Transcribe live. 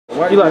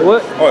You like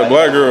what? I like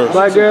black girls.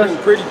 Black girls?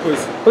 Pretty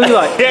pussy. Who you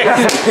like?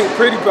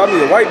 Pretty, probably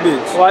a white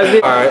bitch. White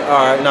bitch?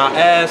 Alright. Now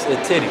ass and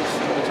titties.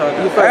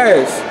 You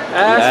ass.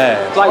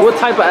 Ass? Like what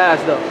type of ass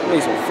though? I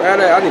need some fat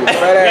ass. I need a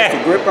fat ass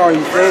to grip on,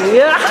 you feel me?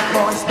 Yeah.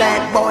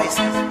 Bad boys,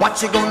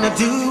 what you gonna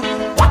do?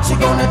 What you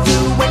gonna do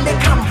when they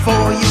come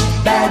for you?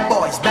 Bad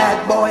boys,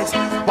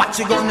 what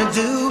you gonna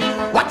do?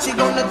 What you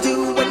gonna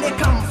do when they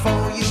come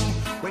for you?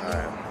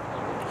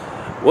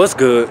 What's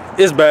good?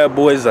 It's Bad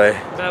Boy Zay.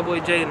 Bad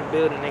Boy Jay in the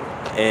building, nigga.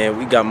 And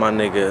we got my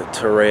nigga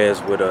Therese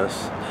with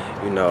us.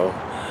 You know,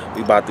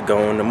 we about to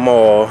go in the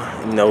mall.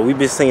 You know, we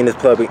been seeing this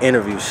public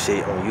interview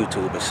shit on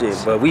YouTube and shit,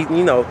 but we,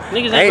 you know,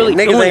 niggas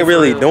ain't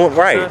really doing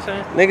right. You know what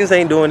I'm niggas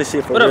ain't doing this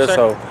shit for real. Up,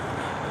 so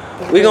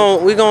we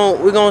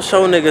gonna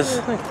show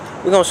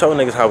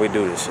niggas how we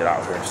do this shit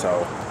out here.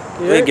 So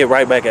we'll get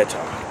right back at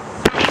y'all. All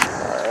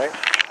right.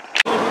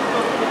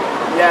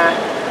 Yeah.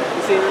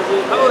 You see this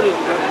shit? How old are you?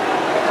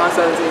 I'm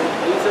 17.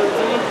 Are you 17?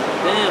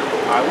 Damn.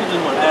 Alright, we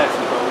just want to ask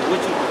you, bro. What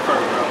you prefer,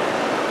 bro?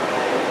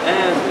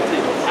 Ass or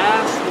titties?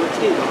 Ass or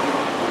titties?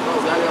 No,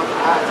 it's gotta be on the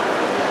ass.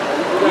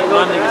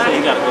 My nigga say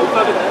you gotta go with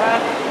the ass.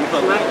 You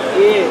fuck with the ass?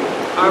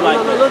 Yeah. Alright,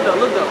 look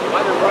though.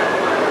 White and black.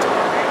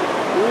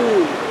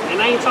 Ooh.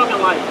 And I ain't talking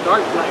like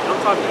dark black.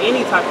 I'm talking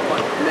any type of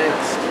white.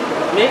 Mixed.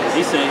 Mixed?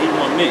 He said he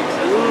want mixed.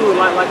 Ooh,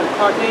 like a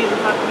Caucasian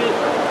type of mix?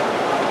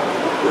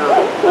 No.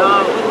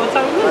 What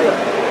type of mix?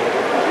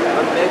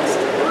 A mixed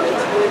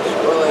bitch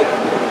or like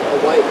a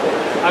white bitch?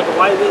 Like a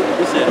white bitch?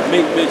 You said a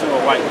mixed bitch or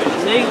a white bitch?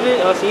 Mixed bitch?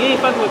 Oh, so you ain't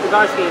fucking with the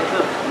dark skin,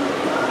 huh?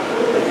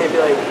 They can't be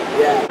like,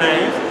 yeah.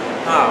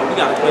 Nah, we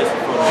got a question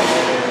for you.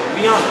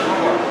 Be honest.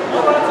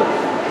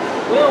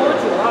 We don't want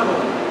you.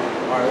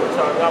 Alright, what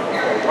y'all got for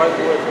white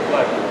boys or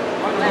black boys?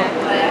 Black.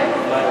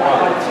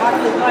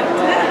 Chocolate black.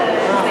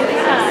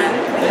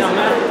 They don't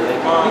matter.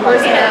 Oh,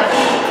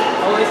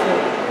 it's the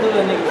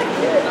hood nigga.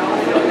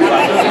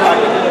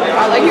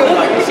 I like your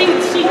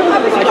she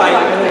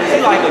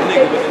like a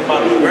nigga with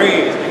about the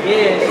braids.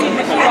 Yeah, she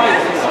like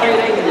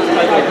straight A. She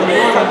like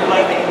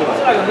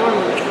a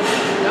normal.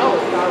 No,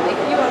 I'll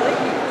lick you.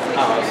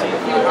 Oh, see.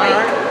 If you like.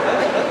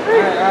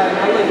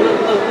 Alright.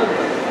 Look.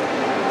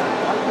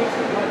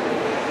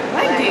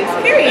 White dudes,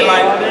 period.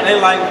 They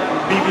like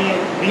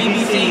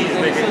BBCs,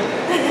 nigga.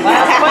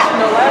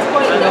 Last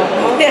question though.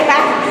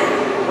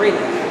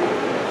 Ratings.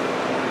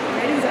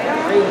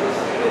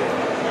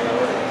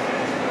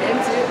 Him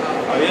too.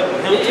 Oh yeah,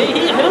 him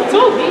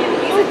too.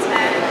 He's a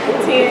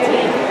 10.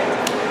 10.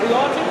 We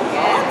all 10?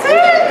 Yeah, 10.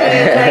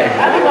 Like,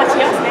 I've been watching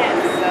your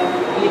snaps, so.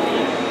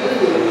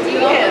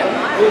 Yeah.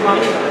 What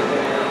about me?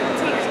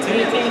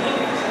 10.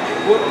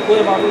 What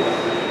about me?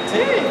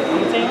 10.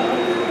 I'm 10.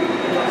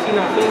 She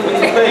not feeling me.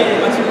 Okay,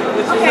 let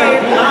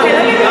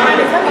me be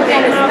honest. Wait,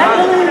 let me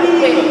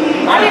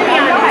be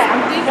honest.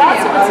 Y'all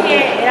to a 10,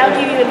 and I'll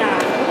give you a 9,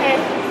 okay?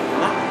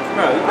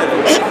 Bro, you better.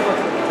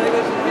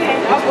 Okay,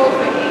 I'll go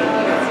for 8.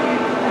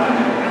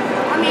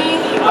 I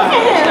mean, look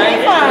at him.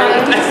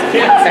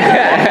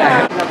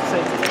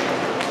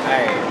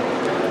 Alright,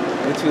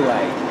 what you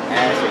like?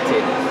 Ass or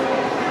titties?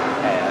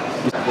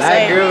 Ass.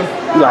 Black girl?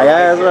 You like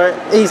ass, right?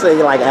 He said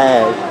you like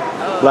ass.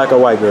 Black or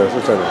white girls?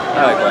 Which one? I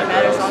like white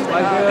girls.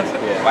 White girls?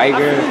 Yeah, white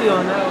girls. I feel you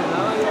on that one.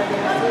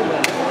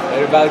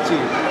 What about you?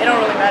 It don't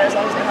really matter as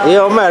long as they're hot. It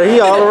don't matter. He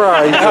all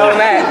around. All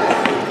that.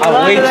 I'll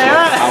wait you.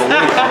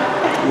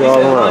 You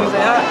all around.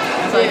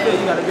 That's how you feel.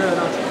 You got a girl,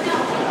 don't you?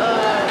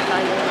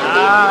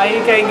 Not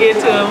you can't get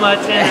too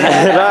much in.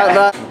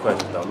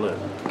 Question though. Look,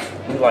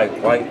 you like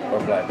white or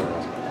black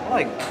girls? I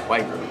like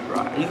white girls,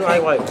 right? You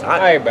like white?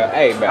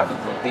 Hey, bro.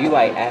 Do you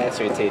like ass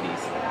or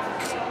titties?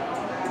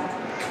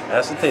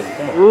 That's a titty.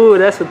 Come on. Ooh,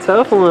 that's a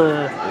tough one.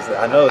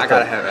 I know. I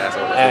gotta have ass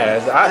over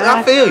ass.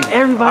 I feel you.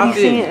 Everybody's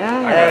saying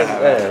ass.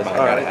 Ass. I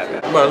gotta have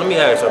ass. Bro, let me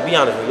ask you. Be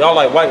honest with you. Y'all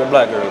like white or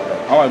black girls?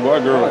 I like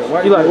black girls.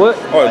 You like what?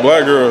 I like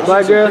black girls.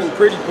 Black girls?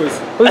 Pretty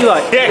pussy. Who you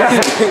like?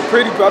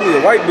 Pretty, probably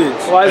a white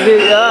bitch. White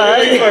bitch?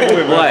 Alright.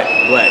 Black.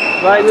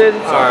 Black bitch?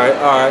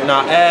 Alright.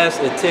 Now ass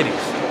and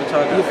titties.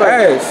 You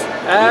ass.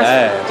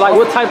 Ass? Like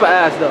what type of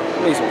ass though?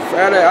 I need some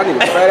fat ass. I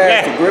need a fat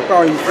ass to grip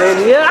on, you feel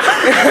me? Yeah.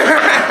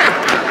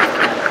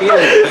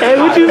 Hey,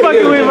 what you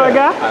fucking with, my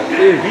guy?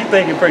 He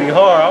thinking pretty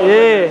hard.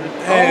 Yeah.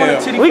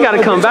 We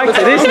gotta come back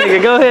to this nigga.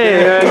 Go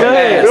ahead. Go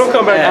ahead. We don't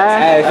come back to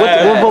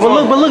ass.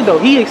 But look though,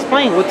 he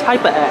explained what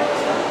type of ass.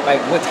 Like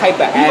what type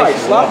of ass? You like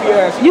sloppy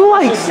ass. You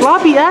like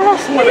sloppy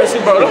ass?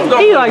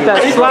 He like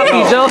that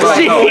sloppy Joe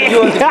shit. You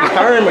want it to be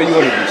firm or you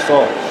want it to be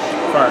soft?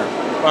 Firm.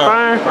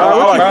 I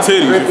like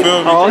titties, you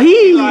feel me? Oh,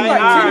 he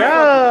like,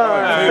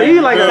 so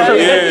you like that.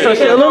 So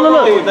she, look.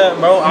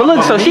 But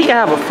look, so she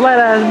can have a flat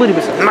ass booty,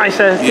 but some nice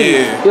ass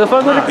titties. Yeah. You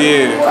fuck with her?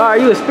 Yeah.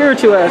 Alright, you a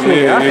spiritual ass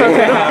nigga. Yeah, I fuck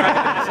with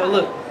her. So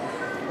look,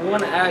 I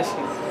want to ask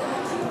you.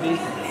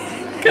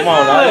 Come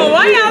on, now.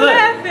 Why y'all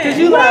laughing? Cause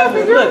you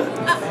laughing. Look,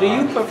 do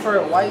you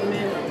prefer white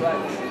men or black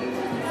men?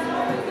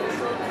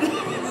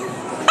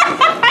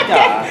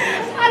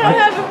 I don't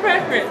have a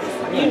preference.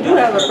 You do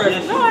have a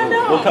preference. No, I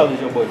don't. What color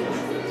is your boyfriend?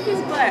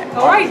 He's black.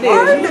 All right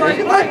then. You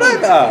like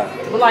black guy?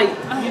 But like,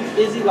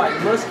 is he like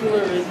muscular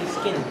or is he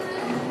skinny? A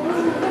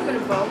little bit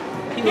of both.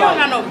 He don't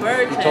got no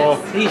bird Tall.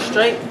 chest. He's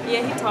straight.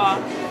 Yeah, he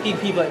tall. He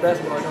play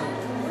basketball,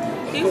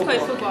 don't He used to play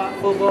football.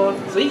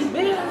 Football. So he's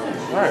big.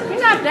 Alright.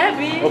 He's not that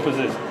big. What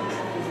position?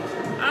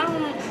 I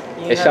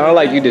don't. It sounds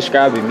like you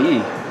describing me.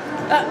 No,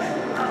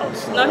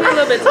 he's a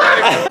little bit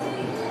taller.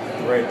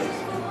 Raiders.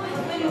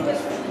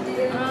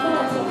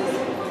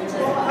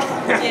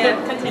 Yeah,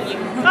 continue.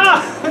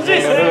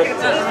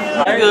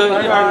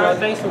 Good.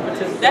 Thanks for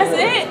participating. That's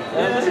it?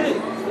 That's it.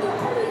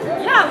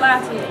 Y'all lie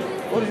to me.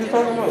 What are you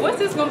talking about? What's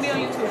this gonna be on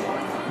YouTube?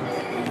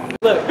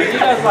 Look, you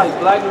guys like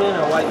black men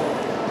or white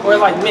men? Or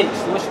like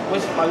mixed?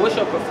 What's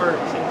your preferred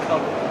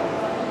color?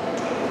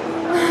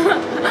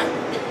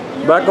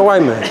 Black or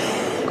white man?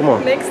 Come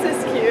on. Mixed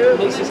is cute.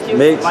 Mixed is cute.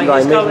 Mixed, you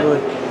like this mixed color?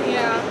 with?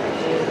 Yeah.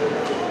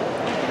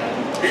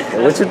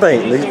 What you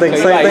think? You think the You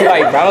same like, thing? you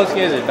like brown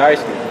skins or dark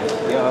skins?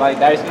 You don't like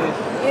dark skins?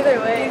 Either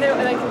way,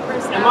 like the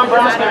personality. And my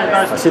brown skin or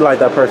dark skin? She like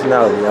that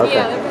personality. Okay.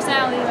 Yeah, the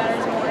personality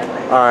matters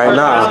more. All right, Brown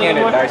nah. skin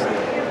or dark skin?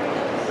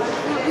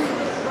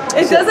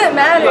 It doesn't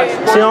matter.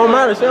 She don't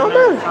matter. She don't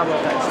matter. How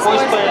about that?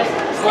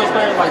 Sports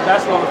players like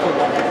basketball or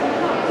football?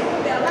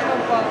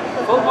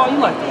 Football, you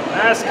like the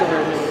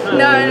masculine.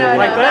 No,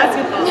 like that?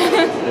 basketball.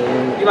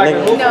 You like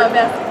the No, hooper?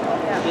 basketball.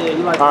 Yeah. Yeah,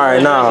 you like All right,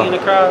 the now. in the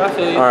crowd. I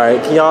feel you. All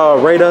right, can y'all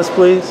rate us,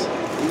 please?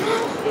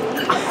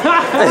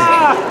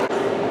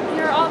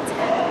 You're all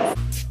 10.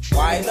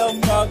 Why the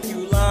fuck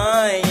you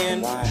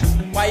lying?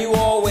 Why you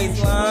always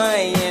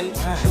lying?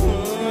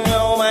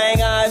 Oh my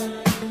gosh.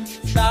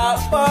 Stop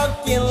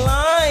fucking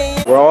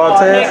lying. We're all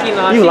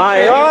 10. You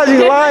lying? Oh,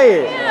 you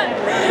lying?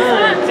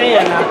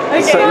 10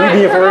 now. So you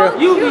being for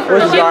real? You be for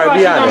What real. you already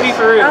be Gonna be honest?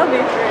 for real. I'll be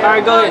free. All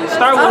right, go ahead.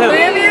 Start with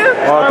him. you?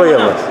 All three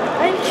of us.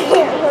 I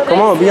can't. Come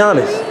on, be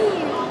honest.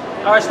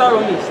 All right, start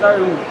with me. Start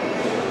with me.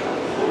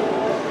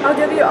 I'll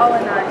give you all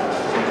a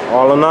 9.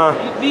 All or none?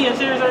 You being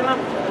serious right now?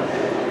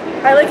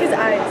 I like his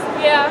eyes.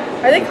 Yeah.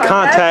 Are they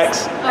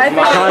contacts? Contacts. I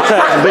think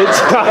Contacts, bitch.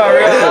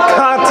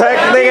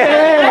 Contacts, nigga. I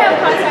have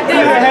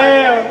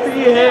contacts.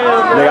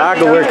 Nigga, I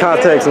can wear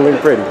contacts and look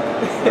pretty.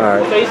 All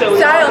right. So you said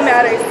Style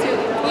matters too.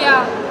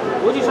 Yeah.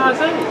 what you trying to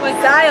say? Like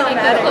style You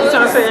matters.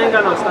 trying to say I ain't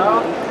got no style?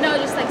 No,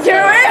 just like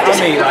You're wearing. I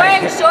mean, you're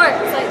wearing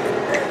shorts.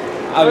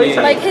 like,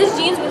 Like his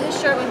jeans with his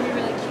shirt would be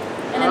really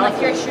cute, and then like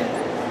your shoes.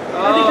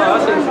 Oh, I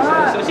see what you're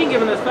saying. So she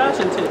giving us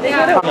fashion tips.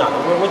 Yeah.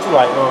 What you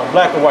like,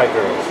 black or white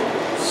girls?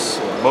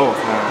 Both,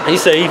 man. He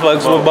said he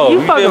fucks with both.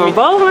 You fucking with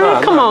both,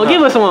 man? Come on,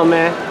 give us one,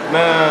 man.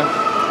 Man,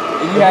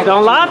 you have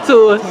Don't lie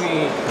to us.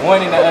 between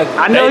one and the other.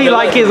 I know he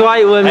like his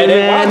white women,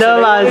 man.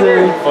 Don't lie to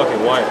me.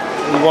 fucking white.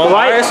 You want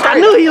white? I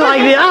knew he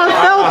liked it. I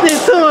felt it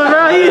to him,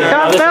 bro. I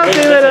felt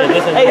it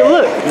with him. Hey,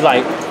 look. You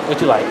like, what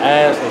you like,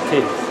 ass or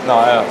titties? No,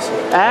 ass.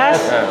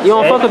 Ass? You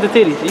don't fuck with the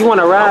titties. You want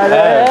to ride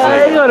that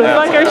ass? You want to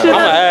fuck her shit? I'm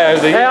an ass,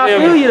 nigga. Hey, I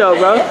feel you though,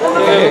 bro.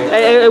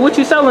 Hey, what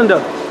you selling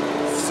though?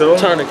 So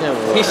turn the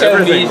camera. He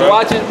showed me his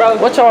watches, bro.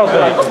 What y'all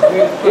like?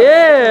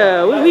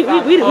 Yeah, we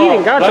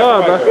didn't got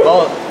y'all, bro.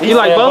 You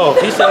like both?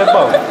 He said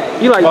both.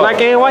 You like black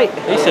and white?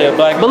 He said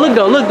black. But look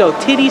though,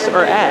 titties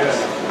or ass?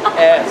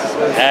 Ass.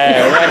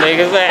 That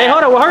nigga's Hey, ass.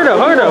 hold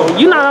on.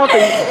 You not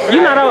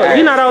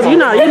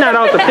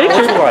out the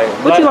picture.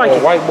 What you like?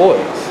 White boys.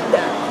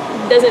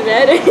 Doesn't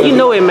matter. You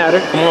know it matter.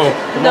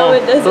 No, it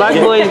doesn't. Black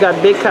boys got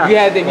big cocks. You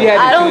had to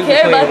I don't choose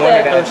care between about one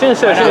that. or the She didn't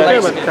say she didn't care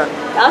about the cock.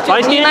 I'll Light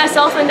just skin? meet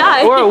myself and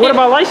die. Or what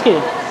about light skin?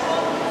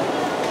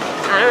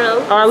 I don't know.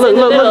 All right, look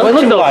It's in the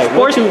middle. though. like?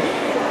 Sports.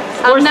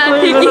 I'm not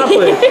players are picky.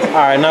 players.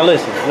 All right, now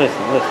listen.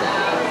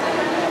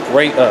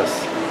 Rate us.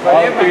 All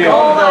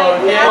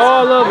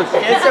of us.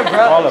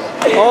 All of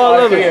it. All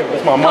of it.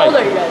 That's my How old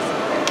are mic. you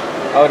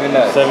guys? older than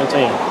us. 17.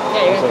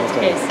 Yeah, you're in this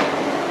case.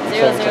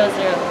 0, 0,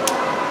 0.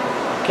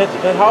 Catch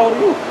it. How old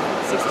are you?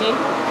 16?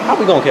 How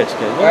we gonna catch it?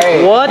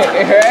 Hey. What?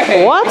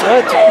 Hey. What? What?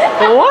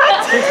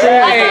 I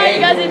thought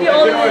you guys would be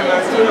older than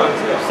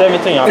this.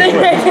 17. I'm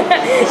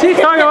She's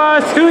talking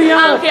about us too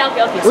young. Okay.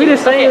 We the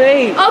same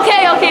age.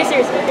 Okay,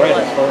 seriously.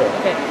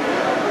 Okay.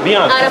 Be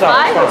honest. Out of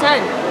 5 or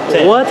 10?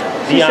 10. What?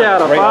 She Be said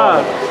out of honest. Rate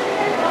all 5. of us.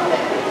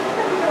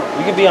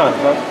 You can be honest,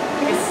 bro.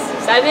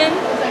 7?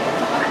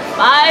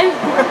 5?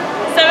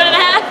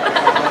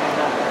 7.5?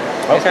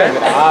 Okay. The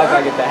odds I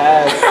get to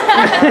have.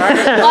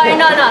 Alright,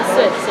 no,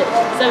 switch.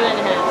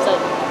 7.5. So.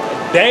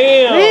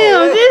 Damn.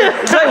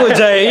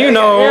 ZayWithJay, you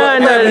know. Yeah, I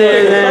know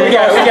this, man. We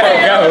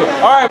gotta go.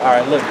 All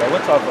right, look, bro.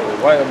 What's up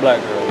with white or black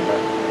girls, bro?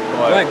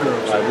 Black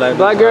girls. Like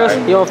Black girls, All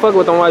right. you don't fuck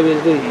with them white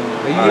bitches, do you?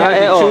 You have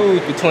to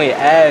choose between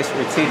ass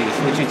or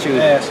titties. What you choose?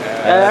 Ass?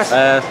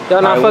 Ass.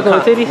 Y'all not All right, fucking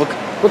with what titties?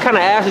 kind- What kind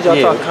of ass did y'all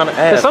Yeah, talking? what kind of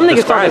ass? Cause some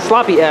niggas Describe talking it.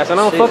 sloppy ass, and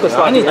I don't fuck with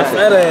sloppy ass.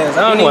 Fat ass.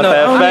 I don't need want no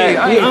that fat?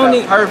 I don't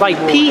need Like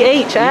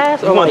PH ass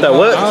or You want like that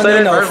what? I don't Say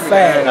need that. no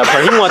fat.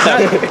 He want that.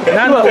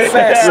 Not no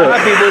fat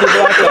sloppy booty,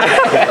 but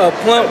like a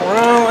plump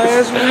round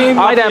ass. You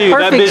know like that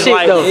perfect bitch shit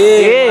like, though.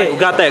 Yeah.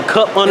 Got that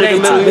cup under the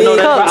middle. You know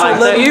that Cup. like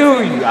Look,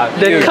 that.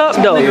 The cup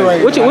though.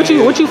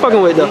 What you fucking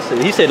with though?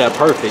 He said that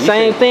perfect. He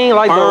Same said thing,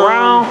 like the firm,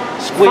 round,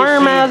 squishy.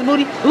 firm ass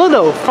booty. Look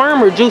though,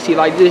 firm or juicy.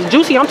 Like this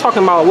juicy, I'm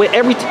talking about with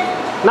every,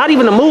 not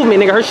even the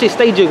movement, nigga. Her shit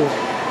stay jiggling.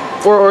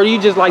 Or you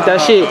just like that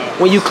shit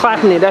when you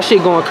clapping it, that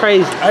shit going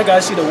crazy. I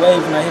gotta see the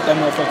wave when I hit that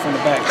motherfucker from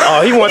the back.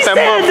 Oh, he wants that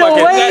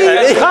motherfucker.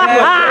 Alright,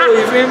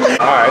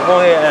 go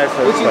ahead and ask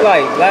her. What you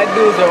like, black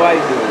dudes or white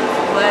dudes?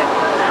 Black.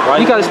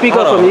 You gotta speak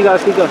up for me. You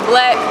gotta speak up.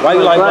 Black. Why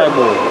you like black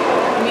boys?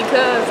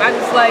 Because I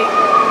just like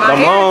my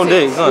The long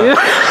dick, huh?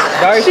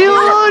 She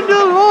want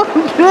the long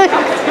dick.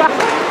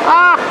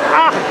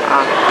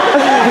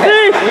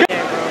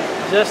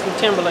 Justin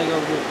Timberlake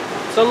over here.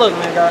 So look,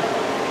 man, guy,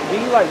 do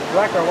you like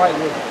black or white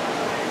women?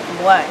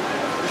 Black.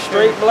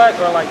 Straight black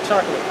or like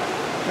chocolate?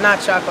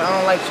 Not chocolate. I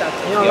don't like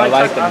chocolate. You don't like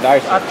chocolate?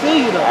 I feel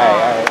you though.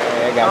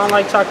 I don't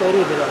like chocolate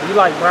either though. You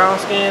like brown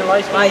skin,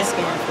 light skin? Light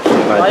skin.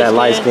 Like that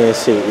light skin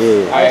shit,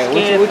 yeah. Alright,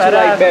 what you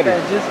like better?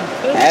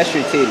 Ass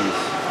or titties?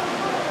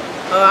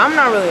 I'm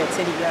not really a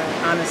titty guy,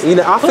 honestly.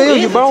 I feel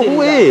you, bro. Who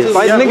is?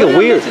 Like, nigga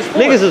weird.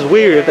 Niggas is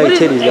weird if they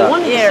titties got.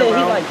 Yeah, bro.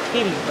 He like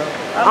titties, bro.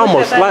 I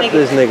almost slapped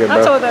this nigga, bro.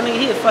 I told that nigga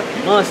he a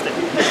fucking monster.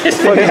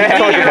 What you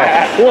talking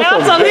about?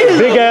 What's some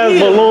big ass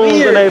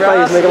balloons in their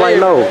face, nigga? Like,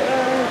 no. What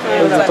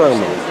you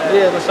talking about?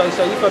 Yeah, but so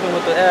you fucking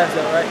with the ass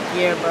though, right?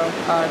 Yeah, bro.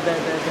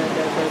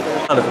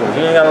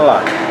 You ain't gotta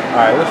lie.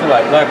 Alright, what you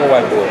like, black or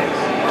white boys?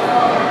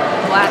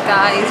 Black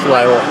guys.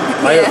 Why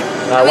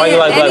you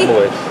like black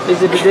boys?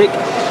 Is it the dick?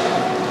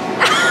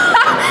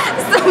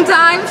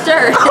 Sometimes,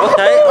 sure.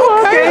 Okay.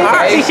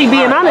 Alright. She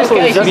being honest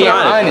with me. She being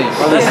honest.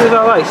 That's what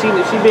I like. She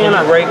being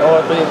honest. Rate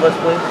all three of us,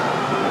 please.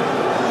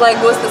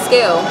 Like, what's the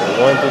scale?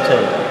 1 through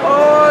 10.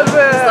 Oh, It's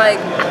like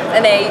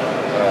an 8.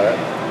 Alright.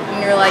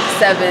 And you're like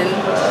 7.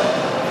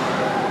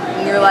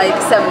 And you're like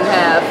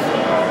 7.5.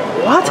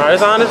 What? Alright,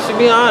 it's honest. She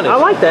be honest. I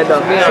like that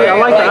though. See, I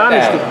like the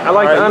honesty. I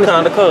like the honesty.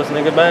 Kinda close,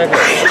 nigga. Back up.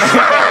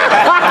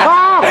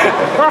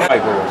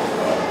 White boys.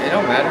 It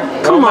don't matter.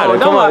 Come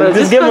on.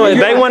 Just give them a.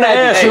 They want to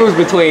ask. Choose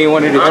between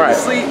one of the two.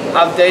 Honestly,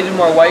 I've dated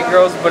more white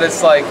girls, but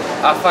it's like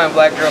I find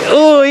black girls.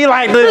 Ooh, you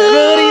like the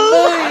goody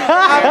boy.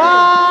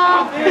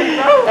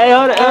 Hey,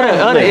 hold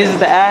on. Is it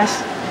the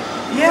ass?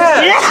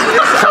 Yeah.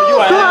 So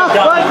you an ass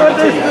guy.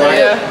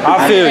 Yeah. I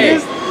feel you.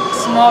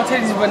 Small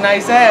titties but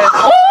nice ass.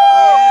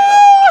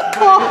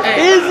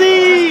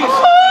 Izzy!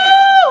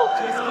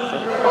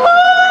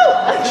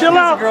 Chill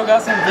out. This girl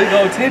got some big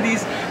old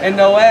titties and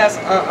no ass.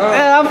 Hey,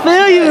 I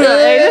feel you.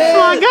 Hey, this is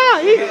my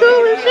guy. He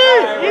cool as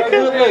shit. He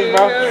cool, bro.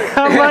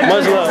 I'm like,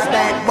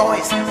 Bad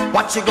boys,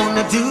 what you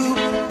gonna do?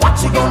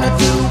 What you gonna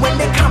do when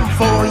they come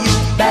for you?